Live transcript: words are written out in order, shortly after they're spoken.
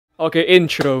Okay,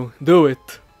 intro. Do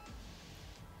it.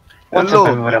 Hello,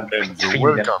 and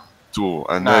welcome to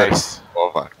a nice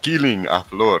of killing a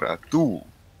Flora 2.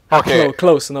 Okay.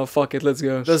 Close enough, fuck it, let's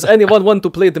go. Does anyone want to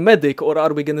play the medic or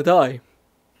are we gonna die?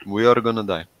 We are gonna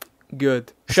die.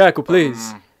 Good. Shaku,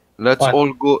 please. Let's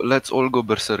all go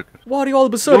berserker. Why are you all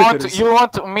berserkers? You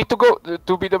want me to go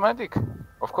to be the medic?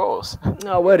 Of course.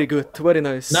 Oh, very good, very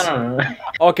nice. No.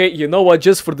 Okay, you know what,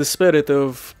 just for the spirit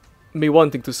of me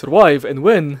wanting to survive and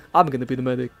win, I'm gonna be the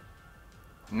medic.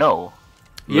 No.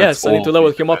 Yes, I need to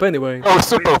level him up anyway. Oh,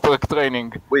 super perk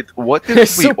training. Wait, what if we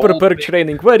Super all perk pick...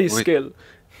 training, very skill.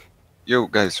 Yo,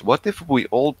 guys, what if we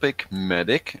all pick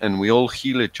medic and we all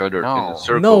heal each other in a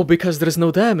circle? No, because there's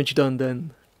no damage done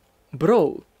then.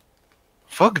 Bro.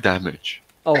 Fuck damage.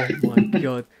 Oh my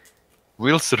god.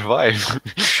 We'll survive.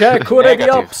 Check already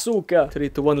up, suka. 3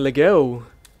 to 1, let go.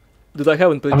 Dude, I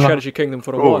haven't played Strategy Kingdom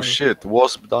for a while. Oh shit,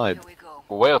 Wasp died.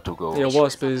 Where to go? Yeah,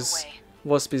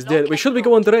 Wasp is dead. We should be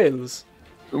going the rails.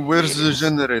 Where's the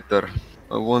generator?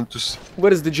 I want to see.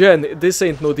 Where is the gen? This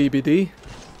ain't no DBD.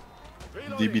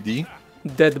 DBD?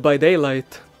 Dead by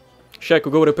Daylight. Shaku,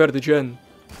 go repair the gen.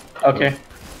 Okay.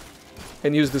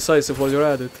 And use decisive while you're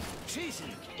at it.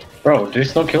 Bro,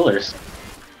 there's no killers.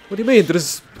 What do you mean?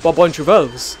 There's a bunch of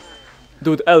elves.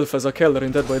 Dude, elf as a killer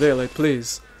in Dead by Daylight,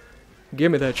 please.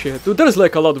 Give me that shit. Dude, there's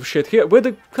like a lot of shit here. Where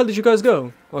the hell did you guys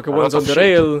go? Okay, one's on the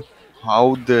rail.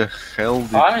 How the hell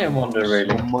did I am on the rail.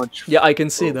 so much? Yeah, I can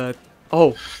see that.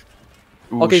 Oh.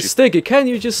 Ooh, Okay, shit. Stiggy, can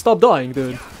you just stop dying,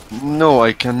 dude? No,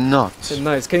 I cannot.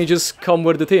 Nice. Can you just come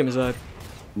where the team is at?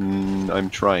 I'm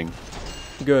trying.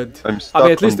 Good. I'm stuck I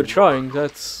mean, at least on they're trying.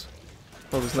 That's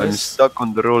always I'm nice. stuck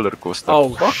on the roller coaster.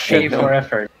 Oh, Pay shit. for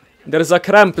effort. There's a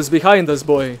Krampus behind us,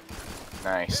 boy.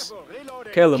 Nice.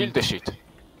 Kill Kill him. the shit.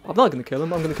 I'm not gonna kill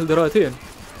him. I'm gonna kill the right here.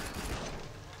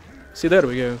 See, there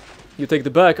we go. You take the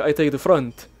back, I take the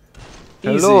front.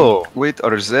 Easy. Hello. Wait,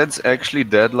 are Zeds actually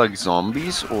dead like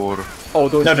zombies or? Oh,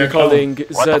 don't No, you be they're calling What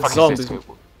the Zed fuck zombies. is this?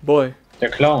 Boy. They're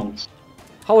clones.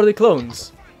 How are they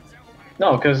clones?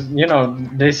 No, because, you know,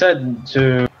 they said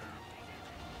to...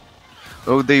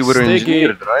 Oh, they were Stiggy,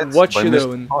 engineered, right? what By you Mr.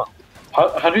 doing? Hunt.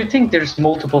 How do you think there's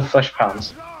multiple flesh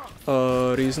pounds?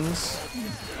 Reasons?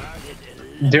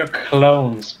 They're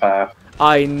clones, Pav.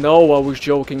 I know I was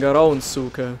joking around,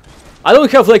 Suka. I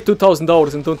don't have like 2,000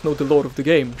 hours and don't know the lore of the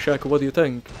game. Shaka, what do you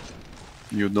think?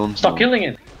 You don't Stop know. killing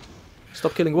it!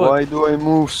 Stop killing what? Why do I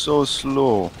move so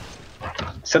slow?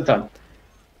 Sit down.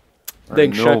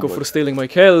 Thanks, I know, Shaco, but- for stealing my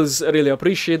kills. I really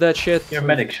appreciate that shit. You're a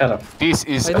medic, shut up. This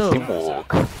is I a know.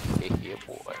 teamwork. Yeah,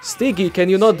 boy. Stiggy, can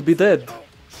you not be dead?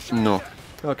 No,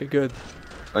 Okay, good.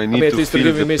 I I need mean, at to least you're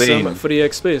feel giving the me pain. some free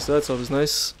XP, so that's always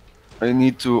nice. I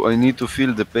need to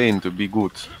feel the pain to be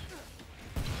good.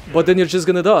 But then you're just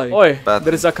gonna die. Oi, But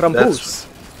there is a Krampus.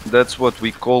 That's what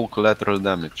we call collateral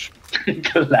damage.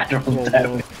 Collateral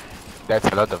damage. That's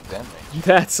a lot of damage.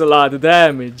 That's a lot of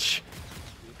damage.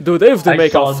 Dude, if they I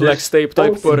make saw a flex this tape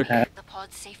type post in perk. here. The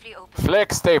pod safely open.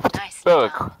 Flex tape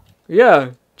perk.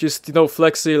 Yeah, just, you know,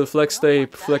 flex seal, flex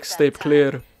tape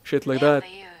clear, shit like that.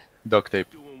 Duct tape.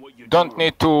 Don't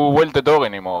need to weld the door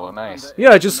anymore. Nice.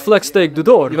 Yeah, just flex take the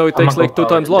door. You know, it takes like 2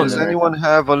 times Does longer. anyone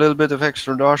have a little bit of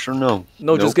extra dash or no?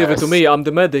 No, just give it to me. I'm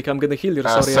the medic. I'm gonna heal your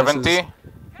sorry 70. asses.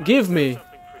 Give me.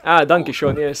 Ah, danke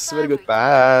schön. Yes, very good.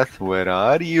 Path, where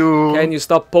are you? Can you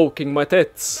stop poking my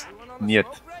tits? Niet.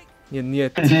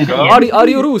 Niet. Are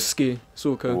you Ruski,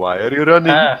 Suka? Why are you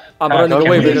running? I'm running can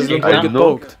away we because I escape don't now? get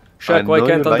poked. Shaq, know I you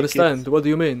can't like understand. What do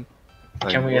you mean?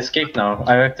 Can we escape now?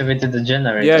 I activated the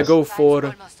generator. Yeah, go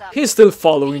for... He's still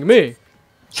following me.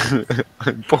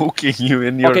 I'm poking you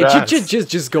in your Okay, ass.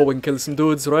 just go and kill some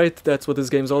dudes, right? That's what this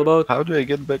game's all about. How do I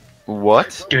get back?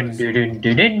 What? Dun, dun, dun,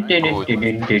 dun, dun, dun,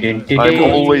 dun, dun, dun, I'm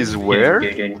dun, always dun, where?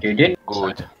 dun, dun, dun, dun.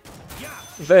 Good.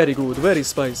 Very good, very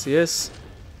spicy, yes.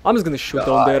 I'm just gonna shoot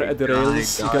down there at the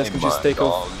rails. You guys can just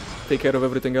take care of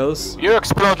everything else. You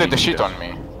exploded the shit on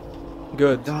me.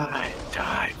 Good. Die.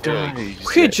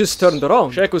 He just turned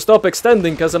around. Shaku, stop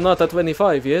extending, cause I'm not at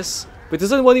 25, yes? But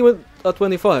is anyone even at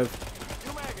 25?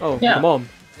 Oh, Yeah. your mom.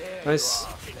 Nice.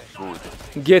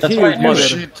 Get That's healed, why I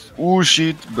mother. Oh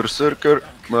shit, berserker.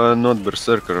 Not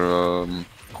berserker,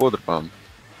 quarter pound.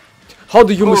 How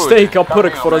do you Good. mistake a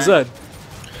perk Coming for a on, Z? man.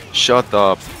 Shut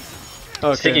up.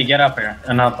 Sticky, Okay, get up here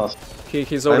and help us.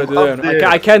 he's already I'm up there. there.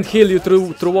 I can't heal you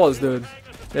through walls, dude.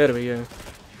 There we go.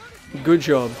 Good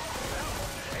job.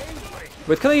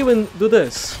 Wait, can I even do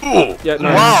this? Yeah, nice.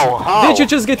 Wow, how? Did you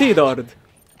just get EDR'd?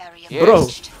 Area Yes. Bro.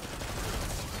 reached.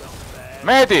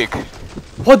 Medic!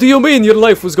 What do you mean your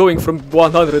life was going from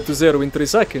 100 to 0 in 3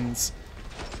 seconds?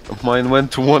 Mine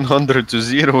went to 100 to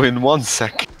 0 in 1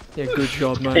 second. Yeah, good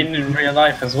job, man. In real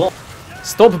life as well.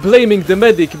 Stop blaming the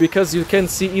medic because you can't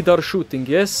see Idar shooting,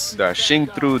 yes? Dashing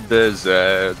through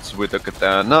deserts with a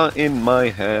katana in my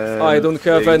hand. I don't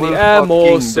have They any will ammo,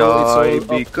 fucking so it's all die up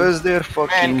to- because they're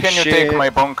fucking Man, can you shit. take my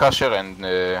bone crusher and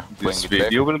bring This it back?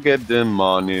 video will get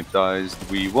demonetized.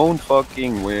 We won't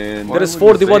fucking win. There is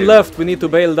Why would you 41 say left, we need to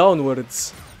bail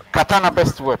downwards. Katana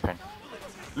best weapon.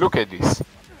 Look at this.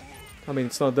 I mean,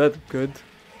 it's not that good.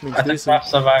 I mean, I it's think decent. Raf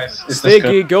survives. It's this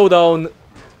Stiggy, good. go down,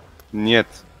 Niet.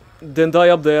 then die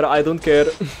up there, I don't care.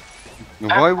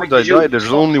 Why would I die?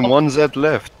 There's only one Z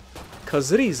left.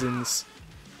 Cause reasons.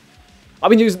 I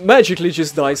mean, you magically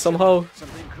just die somehow.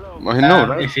 I know,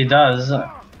 right? If he does,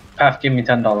 Paf, give me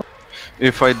 $10.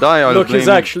 If I die, I'll Look, blame he's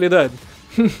actually dead.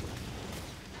 And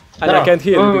I can't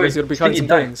heal you because you're behind some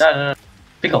things.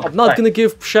 Pickle, I'm not gonna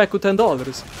give Shaku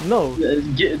 $10. No.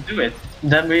 do it.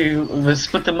 Then we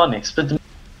split the money. Split the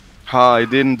Ha, I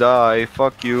didn't die.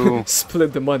 Fuck you.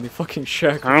 Split the money, fucking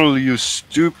Shaku. Carl, you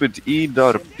stupid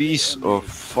Idar piece of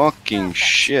fucking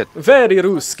shit. Very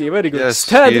Ruski, very good. Yes,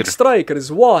 Static here.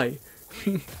 strikers, why?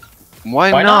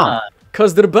 Why, Why not? not?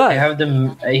 Cause they're I bad. have the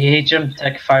HM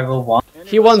Tech 501.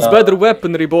 He wants So- better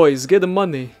weaponry, boys. Get the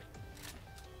money.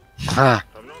 Ha!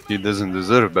 He doesn't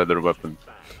deserve better weapon.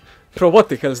 Bro, what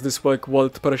the hell is this like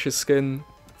Walt precious skin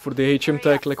for the HM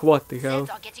tech? Like what the hell?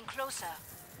 Are getting closer.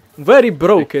 Very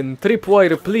broken.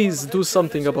 Tripwire, please do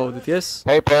something about it, yes?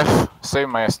 Hey Pef, save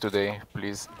my ass today,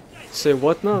 please. Say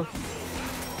what now?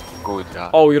 Good.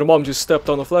 Oh, your mom just stepped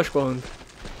on a flashpoint.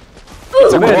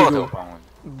 It's a very quarter good. pound.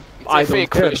 It's I a don't fake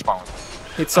care. flesh pound.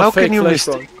 It's a How fake can you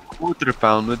flashpoint. mistake quarter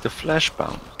pound with the flash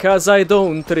pound? Cause I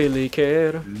don't really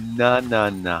care. Nah, nah,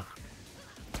 nah.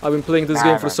 I've been playing this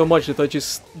game for so much that I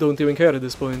just don't even care at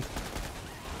this point.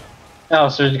 Oh,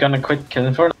 so you're gonna quit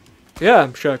killing for it?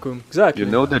 Yeah, Shaku, exactly. You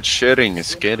know that sharing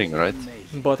is caring, right?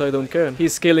 But I don't care.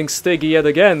 He's killing Stiggy yet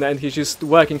again, and he's just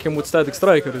whacking him with static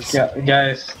strikers. Yeah,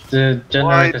 guys, the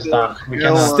generator's down. We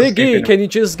hell? cannot Stiggy, escape can you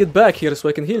just get back here so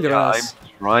I can heal your I'm ass?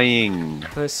 trying.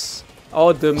 Nice.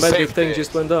 Oh, the magic Save thing this.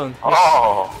 just went down.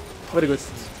 Oh! Very good.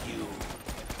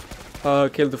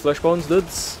 Kill the flashbones,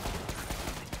 dudes.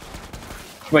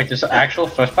 Wait, there's an actual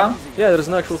flesh pound? Yeah, there's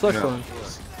an actual flashbone.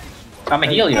 I'm a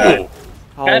heal you.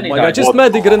 Oh And he my god, died. just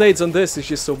medic grenades on this is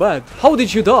just so bad. How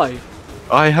did you die?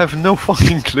 I have no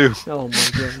fucking clue. Oh my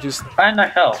god, just Kinda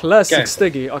hell. classic Guys,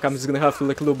 Stiggy. Okay, I'm just gonna have to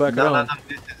like loop back No, around.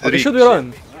 this is Okay, Rick. should we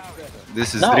run?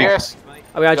 This is No. Rick. Yes!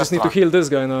 I mean, I just That's need to fine. heal this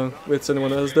guy now. Wait, is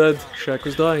anyone else dead?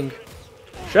 Shaku's dying.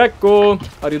 Shaku,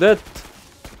 are you dead?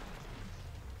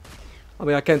 I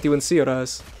mean, I can't even see your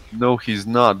ass. No, he's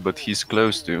not, but he's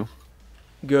close to.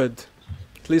 Good.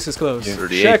 At least he's close. Yeah.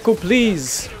 38. Shaku,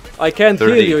 please! I can't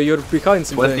 30. heal you, you're behind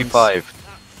some things. 25.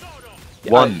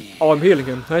 Yeah, 1. Oh, I'm healing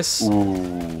him. Nice.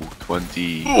 Ooh,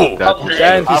 20. Oh, That was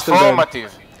And he's still dead.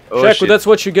 Affirmative! Oh, Shaku, shit. that's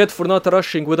what you get for not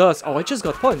rushing with us. Oh, I just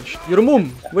got punched. Your mum,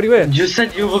 where you at? You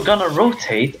said you were gonna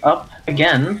rotate up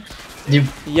again. You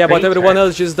Yeah, but bait everyone her.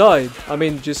 else just died. I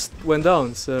mean, just went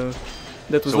down, so...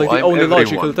 That was So like the I'm only everyone.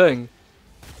 logical thing.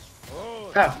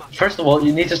 Yeah, first of all,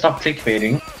 you need to stop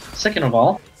clickbaiting. Second of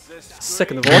all,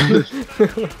 Second of all...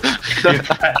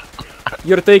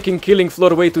 You're taking killing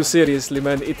floor way too seriously,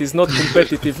 man. It is not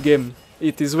competitive game.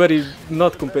 It is very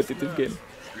not competitive game.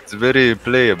 It's very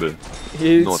playable.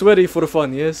 It's Not. very for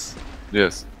fun, yes.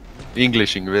 Yes.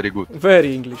 Englishing, very good.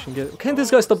 Very English. Can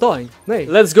this guy stop dying? Nay.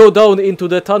 Let's go down into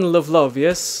the tunnel of love,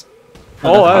 yes?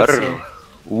 Oh, that's...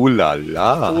 Ooh la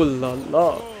la. Ooh la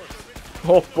la. yeah,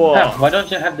 Hoppa. why don't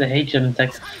you have the HM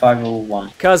Tech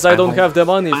 501? Cause I don't have the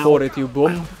money for it, you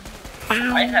bum.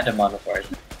 I had a model for it.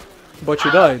 But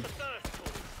you died.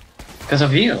 Because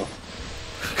of you.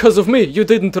 Because of me, you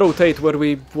didn't rotate where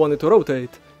we wanted to rotate.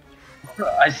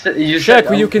 I said you said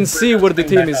Shaku, you can see where the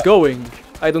team is going.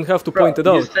 I don't have to point it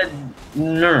You out. said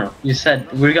no. You said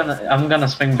I'm gonna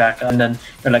swing back, and then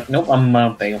you're like, nope, I'm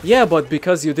gonna bail. Yeah, but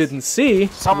because you didn't see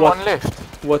Someone left!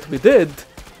 what we did,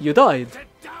 you died.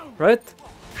 Right?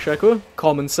 Shaku,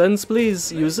 common sense,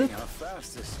 please, use it.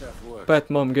 Pet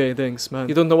mom gay things, man.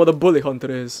 You don't know what a bully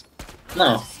hunter is.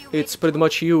 No. It's pretty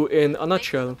much you in a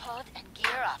nutshell. Pod and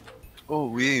gear up. Oh,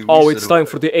 we Oh, it's time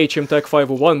for the HM Tech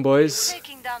 501, boys.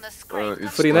 Taking down the screen.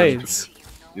 it's Free time nades.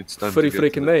 It's time Free to get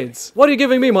freaking to nades. What are you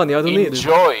giving me money? I don't need it.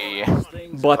 Enjoy!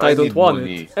 But I I don't need want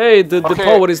money. it. Hey, the Okay.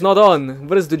 power is not on.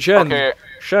 Where is the gen? Okay,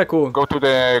 Shaku, go to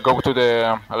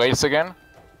the rails again.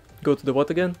 go to the what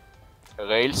again?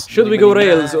 Rails. Should we go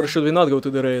rails or should we not go to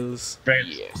the rails?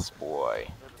 Yes, boy.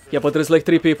 Yeah, but there's like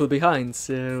 3 people behind,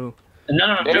 so...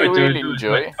 No, They do it, will do it.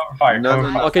 enjoy. Cover fire, No, cover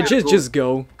no, fire. Okay, just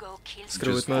go. Go kill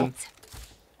Screw Just it, man.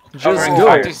 Just Covering go.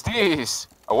 fire. What is this?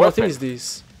 A What weapon? is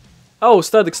this? Oh,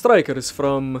 Static Striker is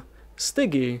from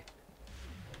Stiggy.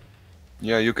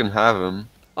 Yeah, you can have him.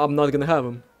 I'm not gonna have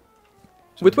him.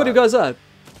 Wait, where you guys at?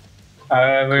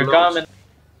 We're coming.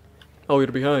 Oh, you're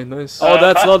behind, nice. Oh,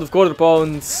 that's a lot of quarter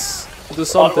pounds. Do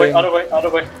something. Other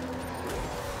way.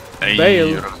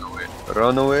 Bail.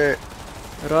 Run away.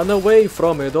 Run away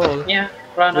from it all. Yeah,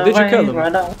 run But away, did you kill him?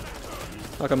 run out.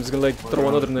 Like, I'm just gonna like throw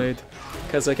another nade.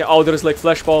 Cause I can. Oh, there's like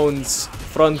flash pounds,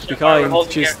 front, behind.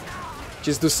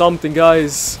 Just do something,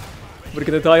 guys. We're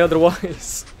gonna die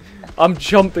otherwise. I'm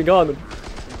jumping on him.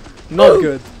 Not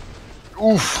good.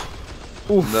 Oof.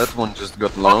 Oof. That one just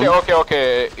got long.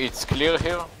 Okay. It's clear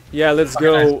here. Yeah, let's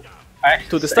go Nice.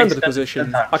 to the standard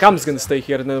position. Like, I'm just gonna stay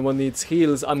here, and then when needs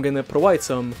heals, I'm gonna provide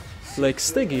some, like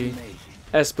Stiggy,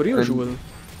 as per usual.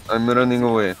 I'm running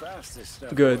away.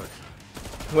 Good.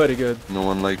 Very good. No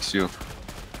one likes you.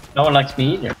 No one likes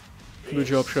me either. Good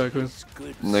job, Shaku.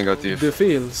 Negative. The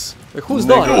feels. Like, who's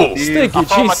dying? Stiggy,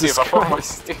 Jesus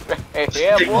Christ.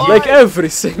 Yeah, boy. Like every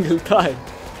single time.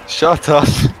 Shut up.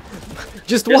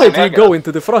 Just why do you go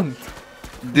into the front?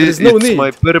 This no it's need.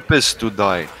 my purpose to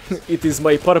die. It is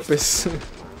my purpose.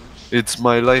 It's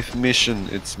my life mission.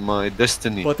 It's my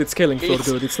destiny. But it's killing floor,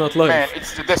 dude. It's not Man, life.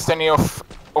 it's the destiny of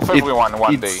everyone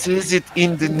one it day. says it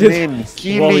in the Did- name. Wow,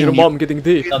 Killing. your mom getting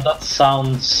deep. No, that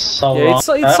sounds so Yeah, wrong.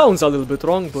 it sounds a little bit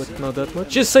wrong, but not that much.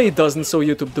 Just say it doesn't, so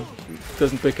YouTube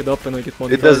doesn't pick it up and I get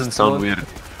monetized. It doesn't sound Come on. weird.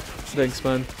 Thanks,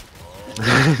 man.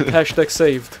 Hashtag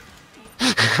saved.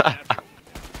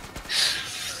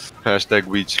 Hashtag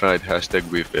we tried. Hashtag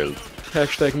we failed.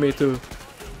 Hashtag me too.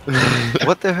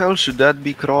 What the hell should that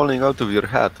be crawling out of your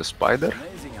hat? A spider?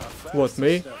 What,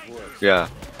 me? Yeah.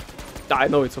 I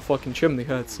know it's a fucking chimney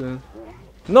hat, so...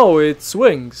 No, it's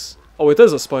wings. Oh, it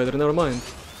is a spider, never mind.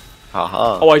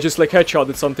 Haha. Oh, I just like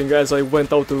headshotted something as I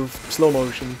went out of slow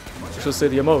motion. I should say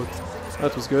the emote.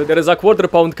 That was good. There is a quarter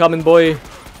pound coming, boy.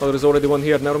 Oh, there's already one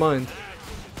here, never mind.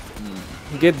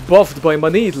 Get buffed by my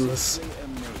needles.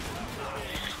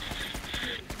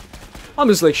 I'm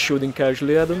just like shooting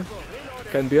casually at him.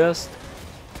 Can be asked.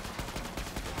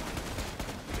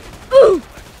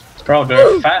 Bro,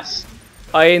 they're fast.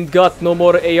 I ain't got no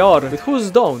more AR. But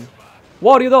who's down?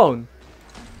 Why are you down?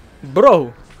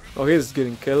 Bro. Oh, he's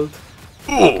getting killed.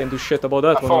 I can't do shit about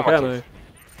that one, can I?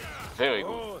 Very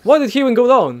good. Why did he even go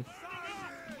down?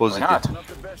 Why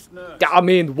Positive. not? Yeah, I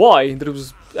mean, why? There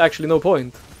was actually no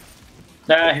point.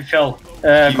 Nah, he fell.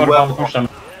 Corban pushed him.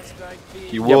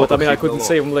 Yeah, but I mean, I couldn't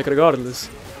save him like regardless.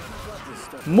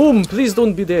 Moom, please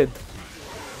don't be dead.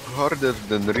 Harder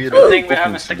than real. Good thing we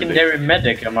have a secondary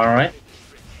medic, am I right?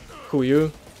 Who,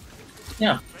 you?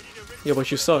 Yeah. Yeah, but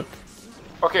you suck.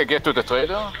 Okay, get to the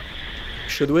trader.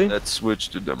 Should we? Let's switch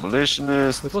to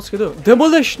demolitionist. But what's he do?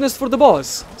 Demolitionist for the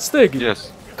boss! Stig!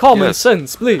 Yes. Common Yes.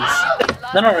 sense, please!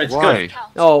 No, it's Why? good.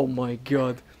 Oh my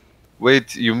god.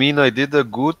 Wait, you mean I did a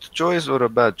good choice or a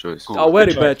bad choice? A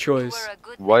very choice. bad choice. We're a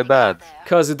good Why bad?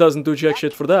 Cause it doesn't do jack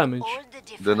shit for damage. all the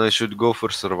different Then I should go for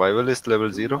survivalist level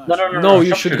 0? No,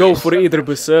 you should go for either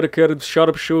berserker,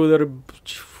 sharpshooter,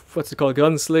 what's it called,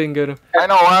 gunslinger. I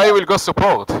know, I will go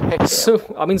support. So,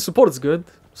 I mean, support's good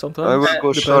sometimes. I will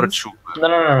go Depends. sharpshooter.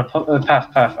 No,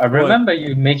 Path. I remember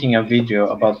you making a video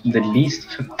about the least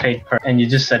paid per, and you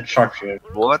just said sharpshooter.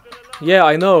 What? Yeah,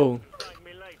 I know.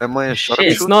 Am I a Shit.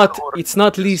 sharpshooter? It's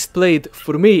not least played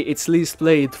for me. It's least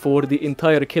played for the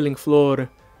entire killing floor.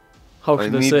 How I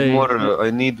should I need say? more. I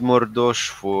need more dosh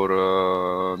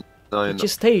for. Nine.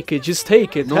 Just take it. Just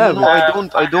take it. No, have no,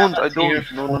 it. I don't. Here.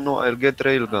 No. I'll get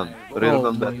railgun. Oh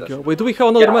Railgun my better. god. Wait, do we have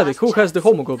another medic? Who has the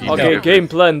homogob? Okay, game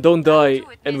plan, don't die,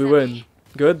 and we win.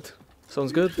 Good?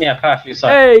 Sounds good? Yeah, Path, you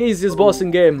suck. Hey, easiest boss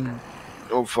in game.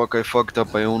 Oh fuck! I fucked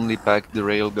up. I only packed the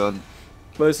railgun.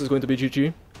 Well, this is going to be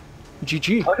GG.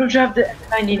 GG. Why don't you have the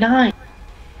 99?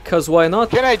 Cause why not?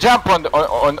 Can I jump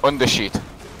on the sheet?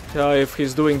 Yeah, if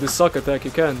he's doing the suck attack,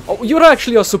 you can. Oh, you're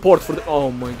actually a support for the.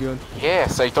 Oh my god.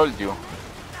 Yes, I told you.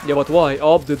 Yeah, but why?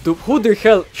 Oh, the who the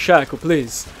hell? Shaku,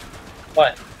 please.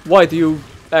 What? Why do you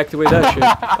activate that shit?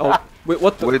 Oh, wait,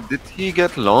 what the? Wait, did he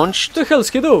get launched? What the hell's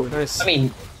he do? Nice. I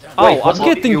mean, Oh, wait, I'm what's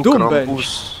getting You Doom Krampus.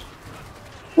 bench.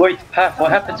 Wait, Path,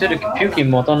 what happened to the Pukey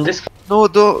mode on this? No,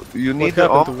 though. You need the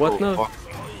happened to off. what now? Fuck.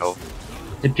 Hell.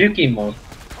 The Pukey mode.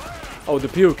 Oh, the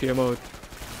puke mode.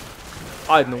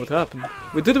 I don't know what happened.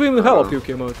 We didn't even have a puke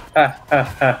mode.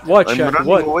 Path. What, I'm Shaku? running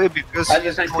What? away because.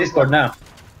 Advertise Discord now.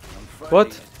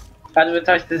 What?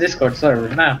 Advertise the Discord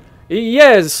server now.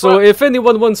 Yes, so if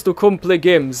anyone wants to come play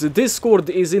games, Discord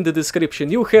is in the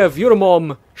description. You have your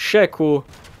mom, Shaku,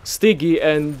 Stiggy,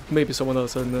 and maybe someone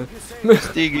else, I don't know.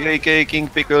 Stiggy, aka King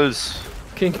Pickles.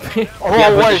 King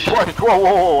Oh, wait,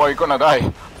 whoa, I'm gonna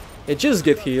die. Just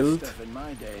get healed.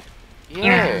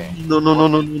 Yeah. No, no, no,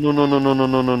 no, no, no, no, no, no,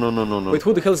 no, no, no, no, no, no. Wait,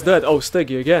 who the hell's dead? Oh,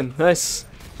 Steggy again. Nice.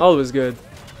 Always good.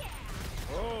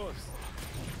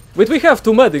 Wait, we have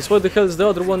 2 medics. Why the hell is the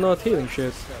other one not healing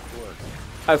shit?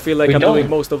 I feel like I'm doing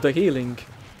most of the healing,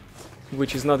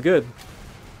 which is not good.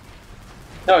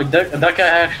 No, that guy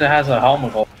actually has a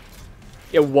helmet.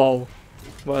 Yeah, wow.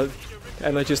 Well,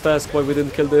 and I just asked why we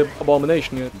didn't kill the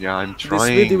abomination yet. Yeah, I'm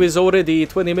trying. This video is already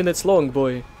 20 minutes long,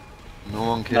 boy. No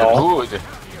one cares. No. Good.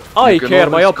 I can care,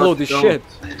 my always upload cut is it out. shit.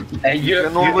 And You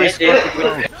can always cut it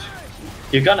out.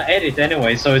 you're gonna edit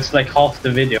anyway, so it's like half the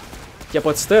video. Yeah,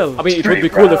 but still. I mean, it would be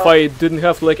cool if I didn't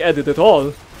have to like edit at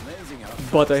all.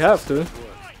 But I have to.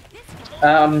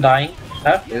 I'm dying.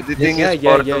 Huh? Editing Yeah, is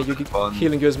yeah, part yeah, of you the keep fun.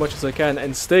 healing you as much as I can.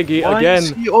 And Steggy Why again, is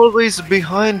he always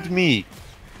behind me?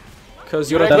 because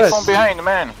you're Ready a from threat. behind,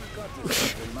 man.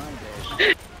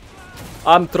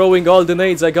 I'm throwing all the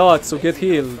nades I got, so get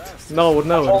healed. Now or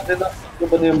never.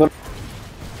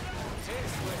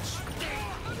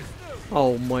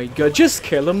 Oh my god, just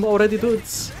kill him already,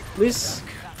 dudes. Please.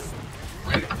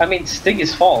 I mean, Stig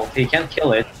is fault. He can't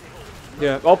kill it.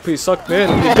 Yeah, oh, he sucked me in.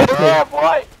 He bit me. Yeah,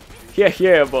 boy. Yeah,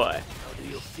 yeah, boy.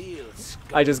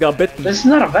 I just got bitten. This is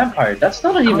not a vampire. That's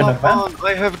not even a Come vampire.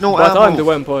 on, I have no But ammo. I'm the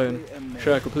vampire.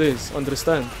 Shaco, please,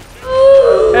 understand.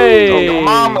 Hey! Your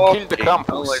mom killed the Well, I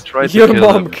campus. tried to Your kill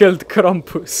mom him. killed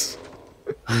Krampus.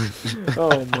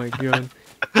 Oh my god.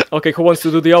 Okay, who wants to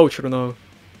do the outro now?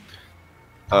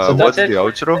 So What's that's the it.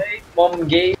 outro? Mom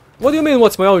gay. What do you mean,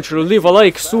 what's my outro? Leave a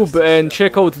like, sub, and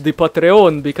check out the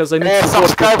Patreon, because I need support.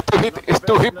 Subscribe to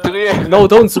hip 3. No,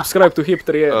 don't subscribe to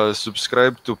Hip3.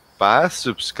 Subscribe to Path,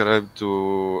 subscribe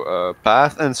to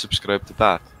Path, and subscribe to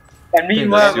Path. And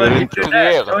meanwhile, That's when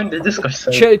your you join the Discord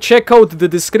server. Check out the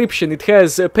description, it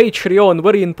has a Patreon,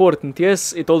 very important,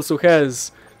 yes, it also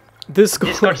has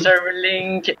Discord Discord, server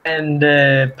link and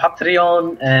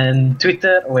Patreon and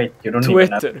Twitter. Wait, you don't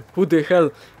even have. Twitter, who the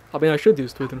hell? I mean, I should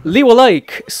use Twitter. Leave a like,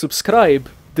 subscribe,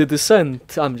 The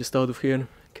Descent. I'm just out of here,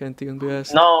 can't even be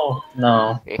asked. No,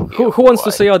 no. Who wants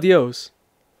to say adios?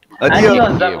 Adios.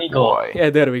 Adios, amigo. Yeah,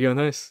 there we go, nice.